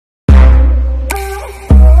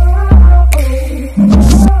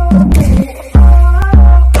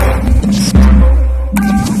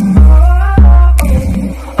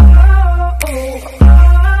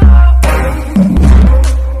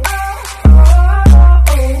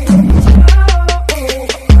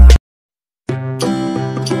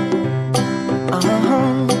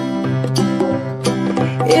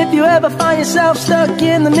yourself stuck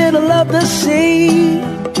in the middle of the sea,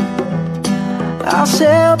 I'll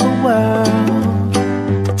sail the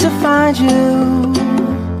world to find you.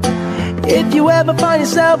 If you ever find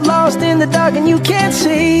yourself lost in the dark and you can't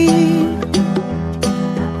see,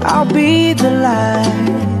 I'll be the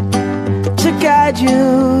light to guide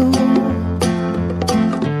you.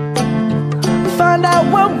 Find out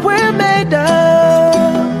what we're made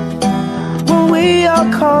of when we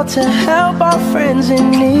are called to help our friends in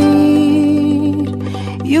need.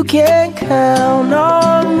 You can count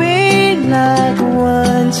on me like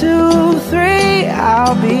 1, 2, 3,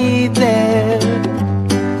 I'll be there.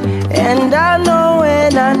 And I know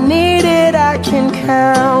when I need it, I can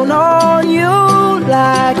count on you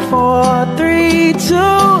like 4, 3, 2,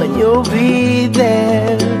 and you'll be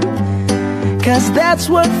there. 'Cause that's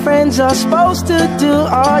what friends are supposed to do,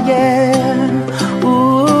 oh yeah. Ooh,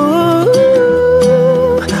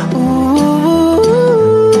 ooh,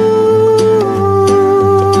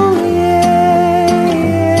 yeah.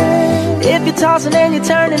 If you're tossing and you're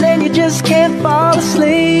turning and you just can't fall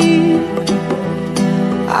asleep,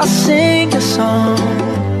 I'll sing a song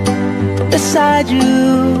beside you.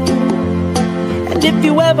 And if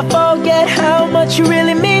you ever forget how much you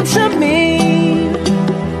really mean to me,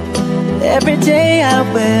 every day I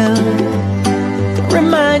will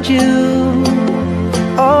remind you.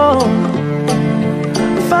 Oh,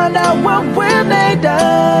 find out what we're made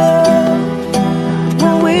of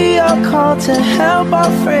when we are called to help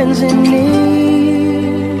our friends in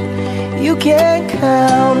need. You can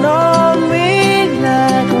count on me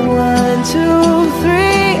like 1, 2,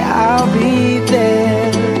 3, I'll be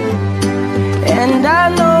there. And I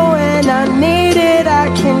know when I need it, I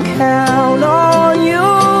can count on you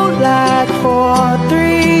like 4,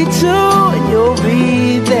 3, 2, and you'll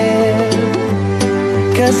be there.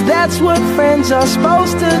 'Cause that's what friends are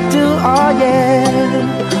supposed to do, oh yeah.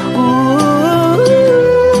 Ooh,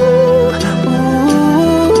 ooh,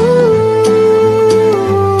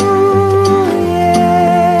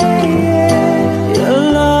 yeah, yeah.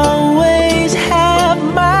 You'll always have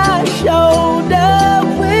my shoulder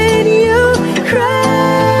when you cry.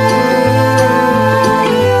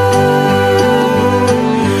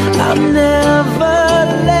 I'll never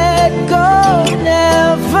let go,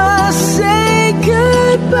 never say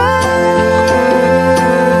goodbye.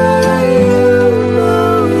 You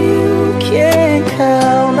know you can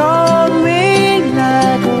count on me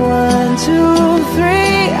like 1, 2,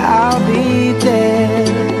 3, I'll be there.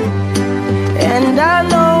 And I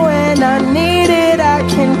know when I need it, I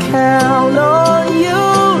can count on you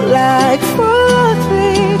like 4,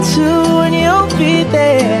 3, 2, and you'll be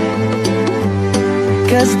there.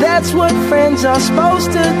 'Cause that's what friends are supposed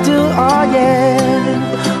to do, oh yeah.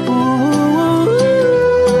 Ooh,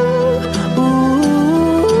 ooh,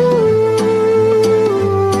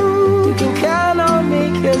 you can count on me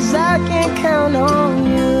 'cause I can count on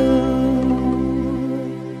you.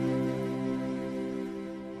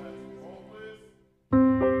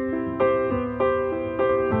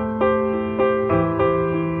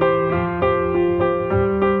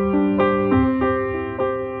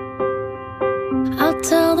 I'll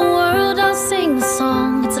tell the world, I'll sing the song.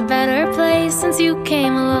 It's a better place since you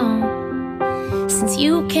came along. Since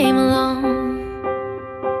you came along.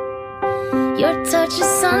 Your touch is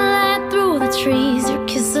sunlight through the trees. Your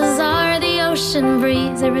kisses are the ocean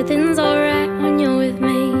breeze. Everything's alright when you're with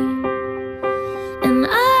me. And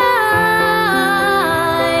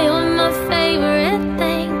you're my favorite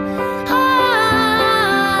thing. Oh,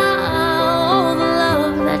 the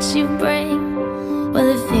love that you bring. Well,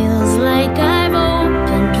 it feels like I've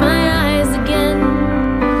opened my eyes again,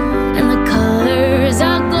 and the colors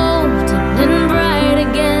are golden and bright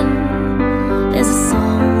again. There's a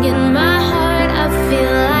song in my heart, I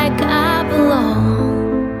feel like I belong.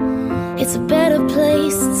 It's a better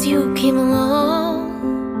place since you came along.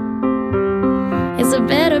 It's a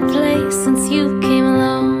better place since you came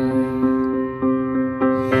along.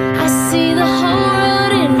 I see the whole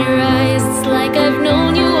world in your eyes. It's like I've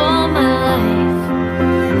known you all my life.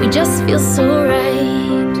 We just feel so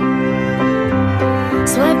right.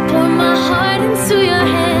 So I pour my heart into your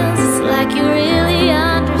hands. It's like you really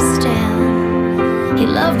understand. You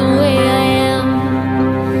love the way I am.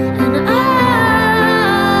 And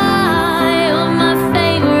you're my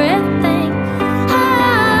favorite thing.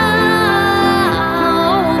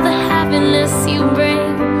 Oh, the happiness you bring.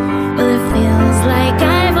 Well, it feels like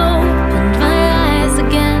I've opened my eyes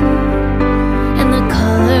again, and the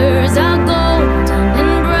colors are golden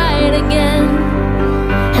and bright again.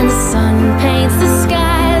 And the sun paints the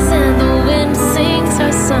skies and the wind sings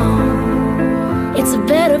our song. It's a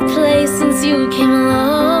better place since you came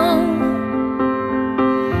along.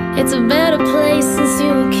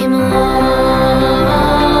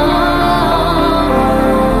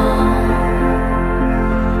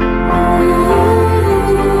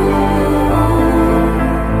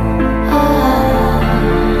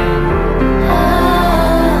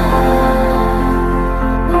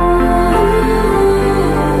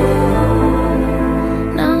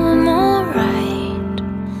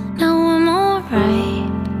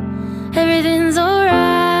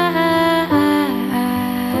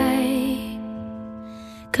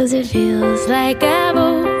 'cause it feels like I've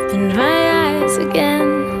opened my eyes again,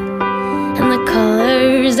 and the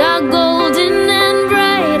colors are golden and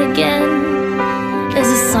bright again. There's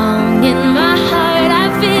a song in my heart, I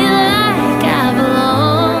feel like I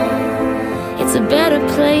belong. It's a better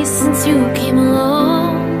place since you came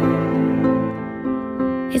along.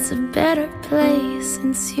 It's a better place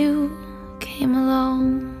since you came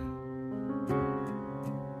along.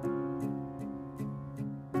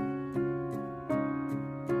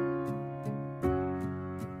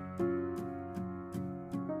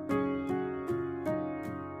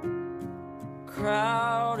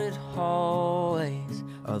 Crowded hallways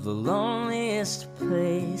are the loneliest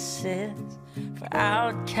places for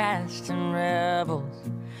outcasts and rebels,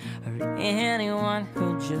 or anyone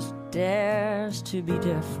who just dares to be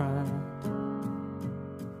different.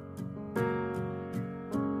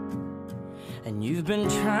 And you've been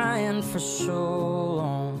trying for so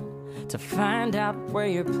long to find out where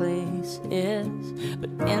your place is, but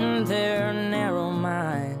in their narrow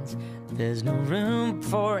minds there's no room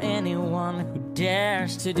for anyone who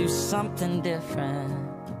dares to do something different.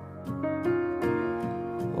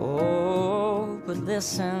 Oh, but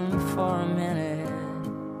listen for a minute.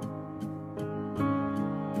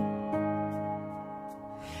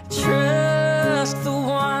 Trust the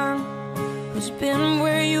one who's been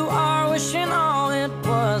where you are, wishing all it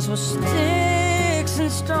was sticks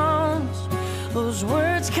and stones. Those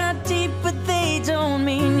words cut deep, but they don't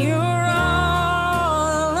mean you're all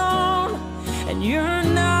alone. And you're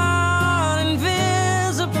not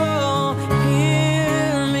invisible.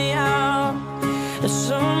 Hear me out. There's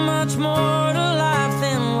so much more to life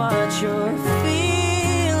than what you're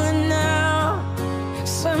feeling now.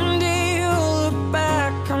 Someday you'll look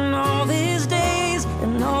back on all these days,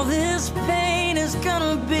 and all this pain is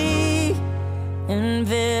gonna be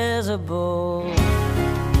invisible.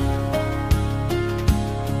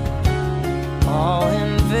 All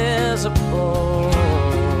invisible.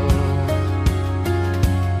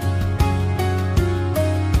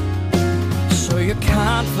 So your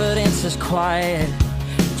confidence is quiet.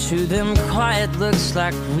 To them quiet looks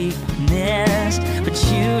like weakness, but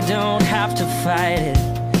you don't have to fight it,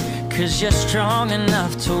 'cause you're strong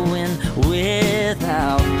enough to win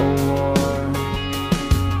without a war.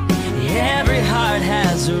 Every heart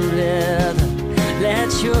has a rhythm. Let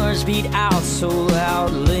yours beat out so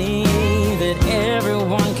loudly that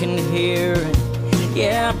everyone can hear it.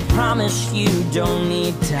 Yeah, I promise you don't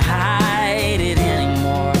need to hide it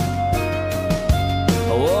anymore.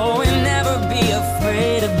 Oh, and never be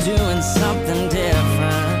afraid of doing something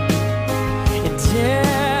different. You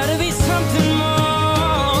dare to be something more.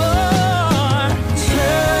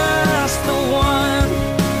 Trust the one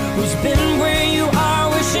who's been where you are,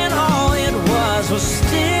 wishing all it was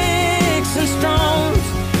sticks and stones.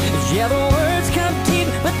 Yeah, the words come deep,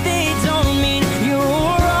 but they don't mean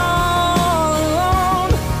you're all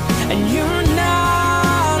alone. And you're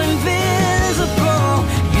not invisible.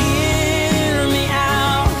 Hear me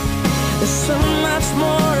out. There's so much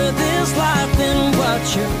more to this life than what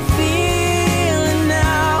you're feeling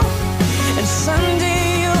now. And someday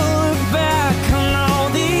you'll look back on all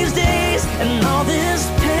these days, and all this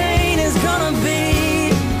pain is gonna be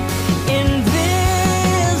invisible.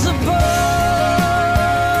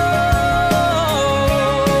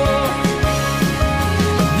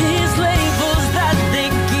 These labels that they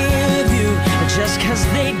give you are just 'cause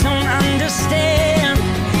they don't understand.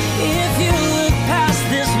 If you look past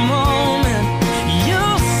this moment,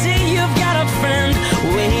 you'll see you've got a friend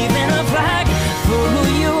waving a flag for who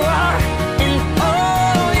you are and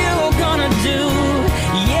all you're gonna do.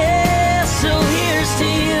 Yeah, so here's to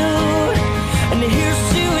you, and here's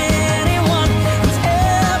to anyone who's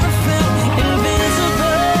ever felt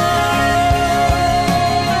invisible.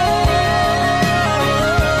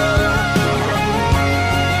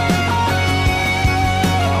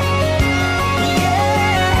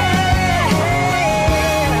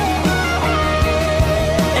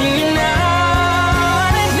 And you're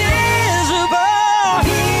not invisible.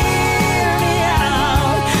 Hear me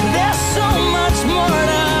out. There's so much more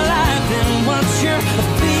to life than what you're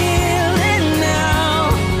feeling now.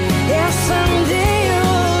 Yeah, someday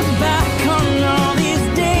you'll look back on all these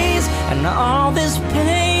days, and all this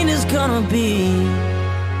pain is gonna be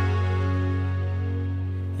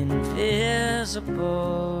invisible.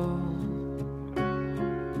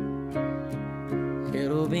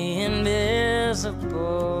 It'll be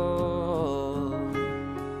invisible.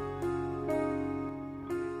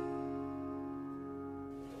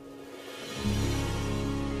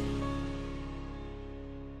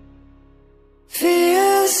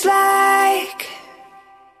 Feels like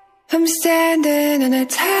I'm standing in a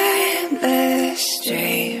timeless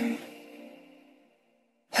dream.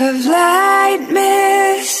 of light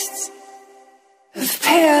mists, of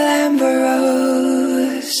pale amber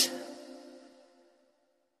rose.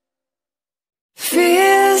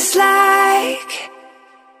 Feels like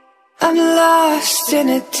I'm lost in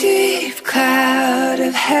a deep cloud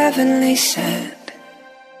of heavenly scent,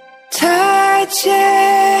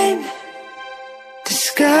 touching,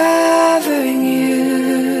 discovering you.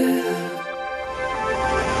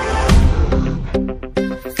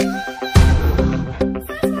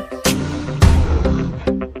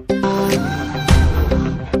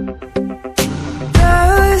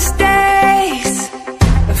 Those days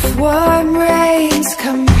of warm rains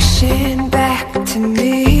come rushing back to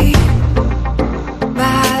me.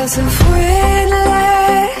 Miles of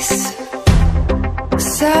windless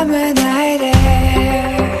summer night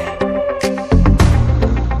air,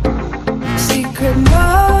 secret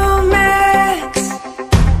moments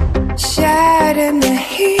shared in the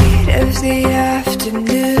heat of the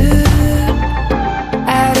afternoon.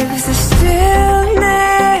 Out of the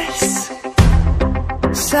stillness,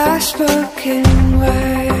 soft-spoken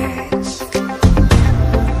words.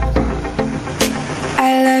 I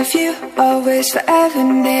love you, always, forever,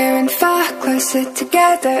 near and far, closer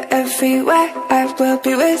together, everywhere. I will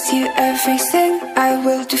be with you, everything I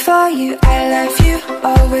will do for you. I love you,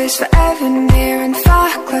 always, forever, near and far,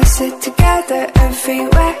 closer together,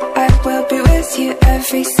 everywhere. I will be with you,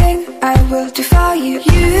 everything I will do for you.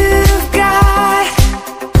 You've got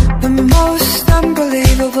the most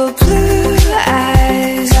unbelievable blue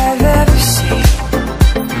eyes I've ever seen.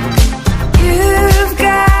 You've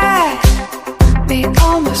got me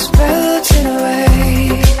almost melting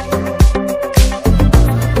away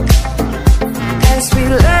as we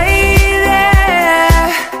lay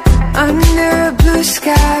there under a blue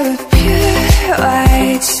sky with pure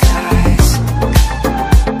white stars.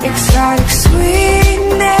 Exotic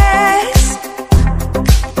sweetness,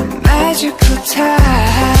 magical time.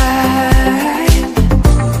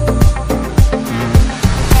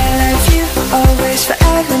 I love you, always,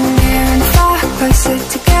 forever, near and far, closer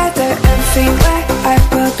together, everywhere. I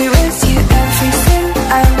will be with you, everything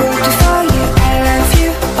I will do for you. I love you,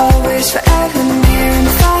 always, forever, near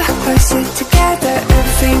and far, closer together,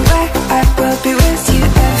 everywhere. I will be with you,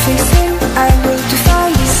 everything I will do for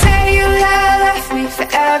you. Say you'll love me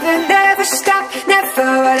forever, never stop, never,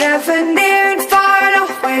 whatever, near and far, and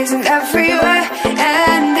always and everywhere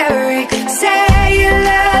and every. Say you'll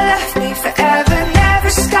love me forever, never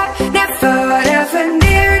stop, never, whatever,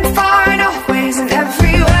 near and far, and always and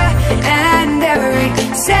everywhere and every.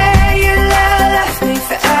 Say you'll love me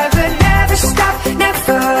forever, never stop,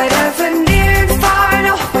 never, whatever, near and far, and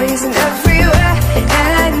always and everywhere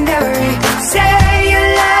and every. Say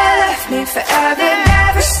you'll love me forever,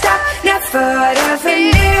 never stop, never, whatever,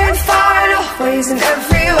 near and far, and always and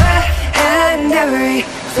everywhere and every.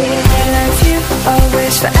 I love you,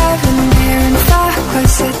 always, forever, near and far,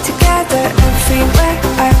 closer together, everywhere.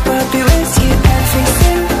 I will be with you,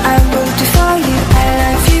 everything I will do for you. I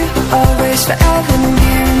love you, always, forever,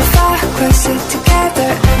 near and far, closer together,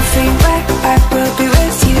 everywhere. I will be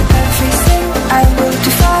with you, everything I will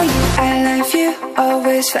do for you. I love you,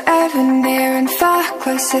 always, forever, near and far,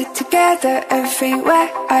 closer together, everywhere.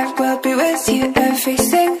 I will be with you,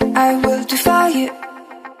 everything I will do for you.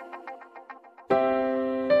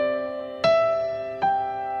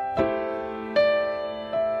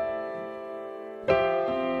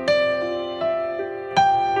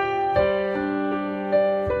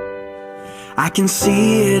 I can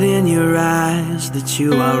see it in your eyes that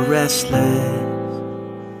you are restless.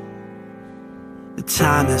 The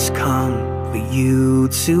time has come for you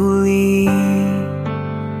to leave.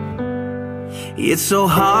 It's so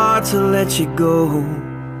hard to let you go,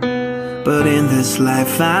 but in this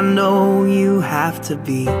life I know you have to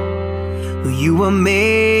be who you were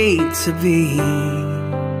made to be.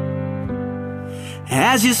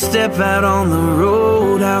 As you step out on the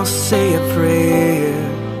road, I'll say a prayer,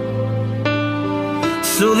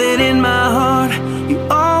 so that in my heart you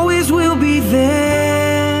always will be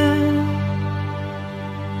there.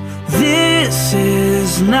 This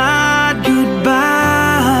is not goodbye.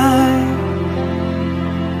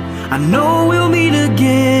 I know we'll meet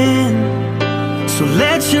again, so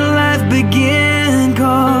let your life begin,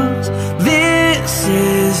 'cause this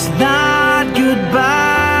is not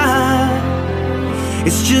goodbye.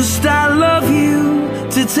 It's just I love you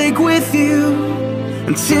to take with you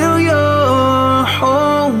until you're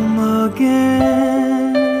home again.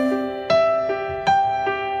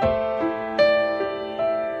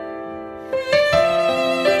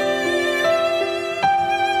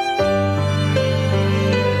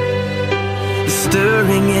 The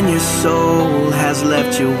stirring in your soul has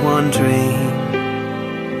left you wondering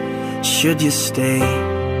Should you stay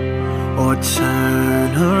or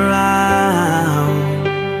turn around?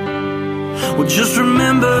 Well, just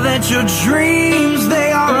remember that your dreams,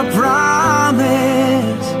 they are a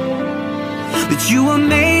promise, that you were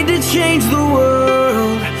made to change the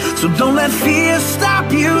world. So don't let fear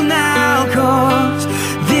stop you now, 'cause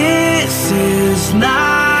this is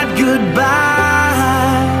not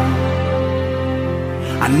goodbye.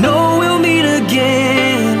 I know we'll meet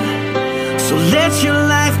again, so let your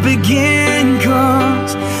life begin,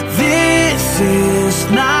 'cause this is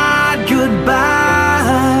not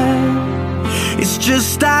goodbye. It's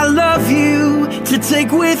just I love you to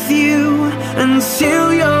take with you until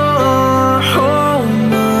you're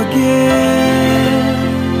home again.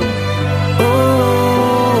 Oh,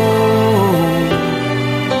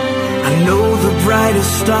 I know the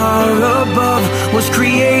brightest star above was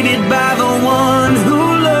created by the one who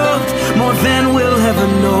loved more than we'll ever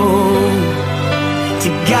know, to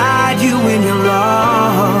guide you when you're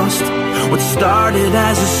lost. What started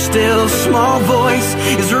as a still small voice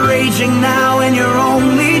is raging now, and your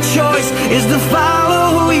only choice is to follow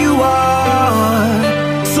who you are.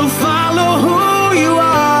 So follow who you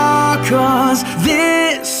are, 'cause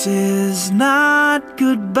this is not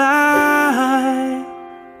goodbye.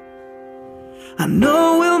 I know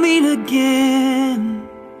we'll meet again.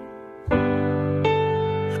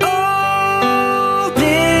 Oh,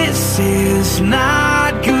 this is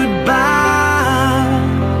not goodbye.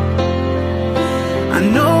 I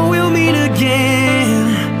know we'll meet again,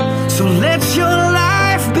 so let your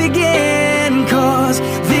life begin, 'cause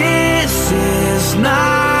this is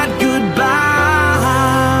not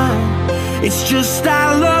goodbye. It's just I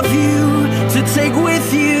love you to take with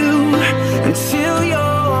you until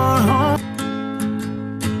you're home.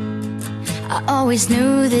 I always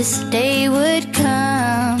knew this day would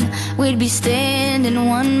come. We'd be standing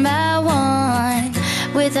one by one,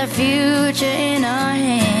 with our future in our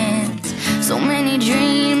hands. So many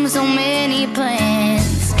dreams, so many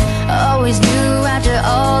plans. I always knew after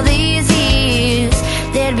all these years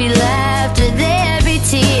there'd be laughter, there'd be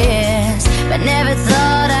tears, but never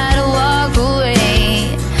thought I'd walk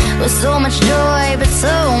away with so much joy but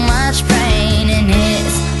so much pain. And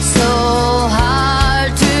it's so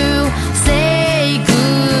hard to say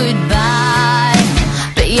goodbye,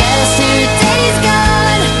 but yesterday's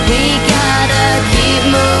gone, we gotta keep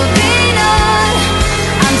moving on.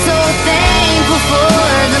 I'm so thankful for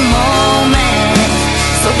the moment,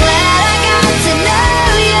 so glad I got to know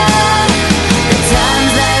you. The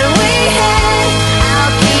times that we had,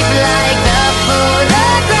 I'll keep like a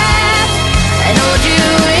photograph and hold you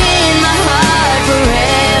in my heart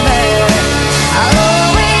forever. I'll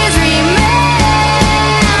always remember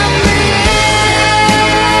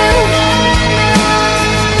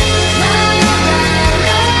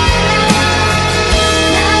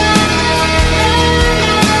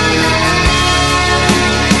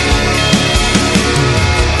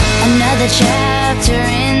another chapter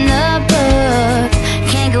in the book.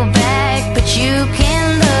 Can't go back, but you can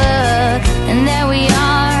look, and there we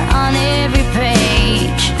are on every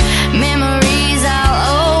page. Memories I'll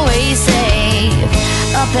always save.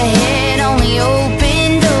 Up ahead, only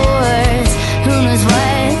open doors. Who knows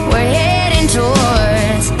what we're heading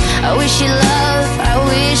towards? I wish you love, I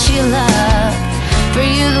wish you luck. For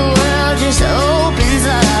you the world just opens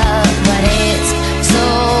up, but it's so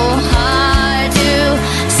hard to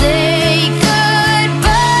say goodbye.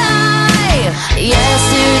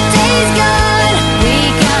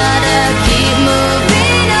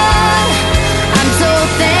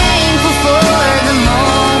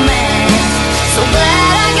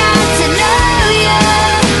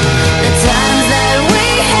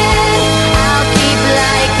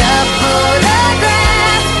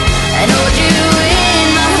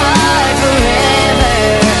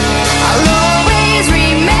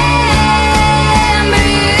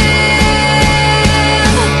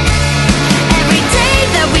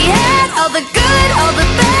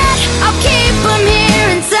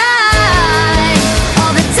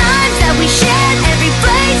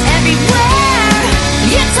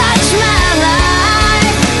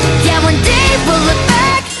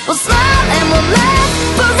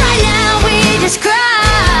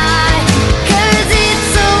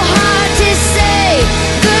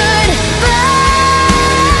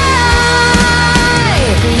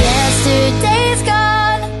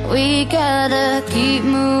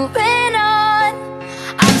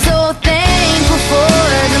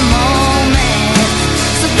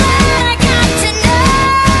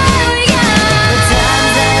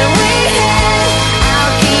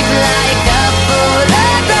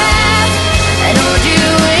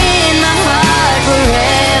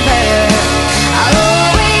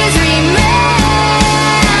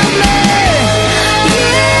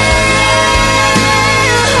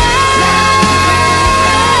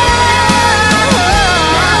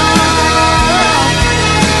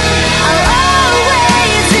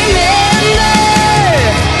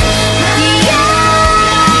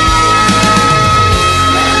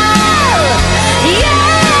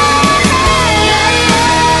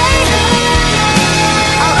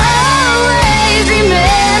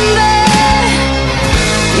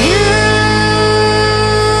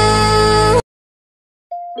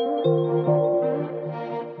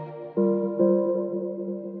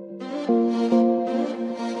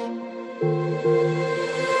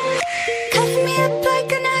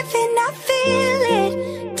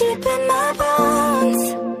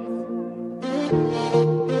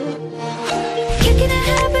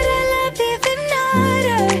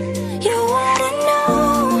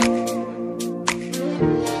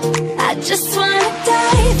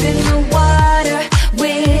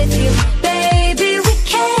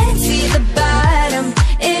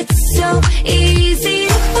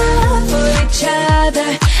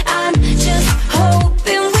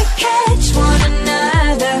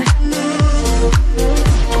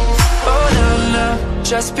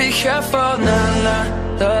 just be careful, nah,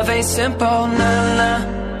 nah. Love ain't simple, nah,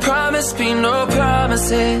 nah. Promise me no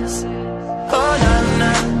promises. Oh, nah,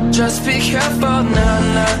 nah. Just be careful, nah,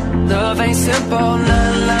 nah. Love ain't simple,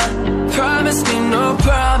 nah, nah. Promise me no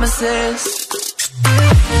promises.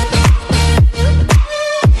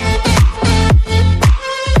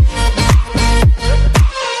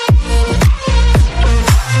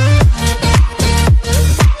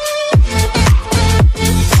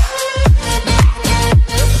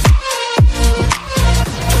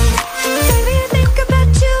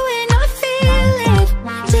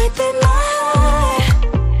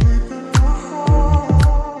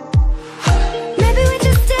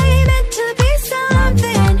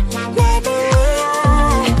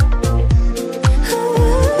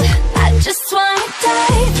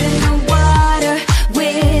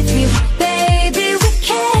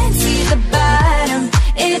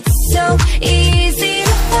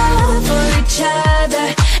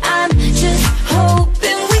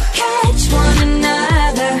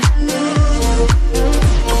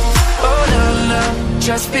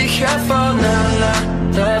 Just be careful, nah, nah.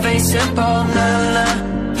 Love ain't simple, nah,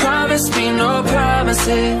 nah. Promise me no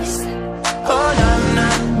promises. Oh, nah,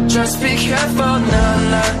 nah. Just be careful,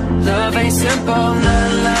 nah, nah. Love ain't simple,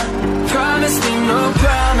 nah, nah. Promise me no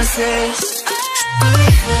promises.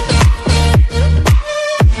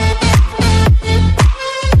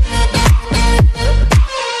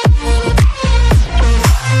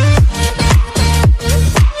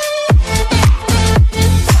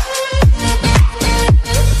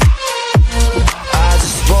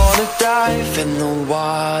 In the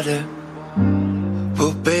water,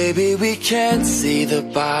 but baby we can't see the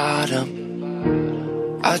bottom.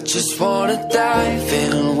 I just wanna dive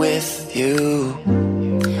in with you.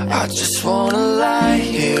 I just wanna lie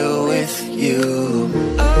here with you.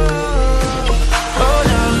 Oh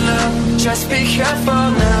no, no, just be careful,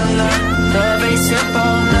 no, no. Love ain't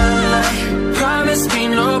simple, no, no. Promise me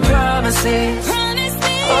no promises.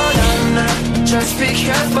 Oh no, no, just be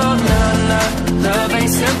careful, no, no. Love ain't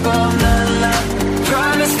simple, no, no.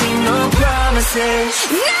 Promise me no promises.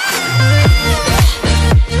 No!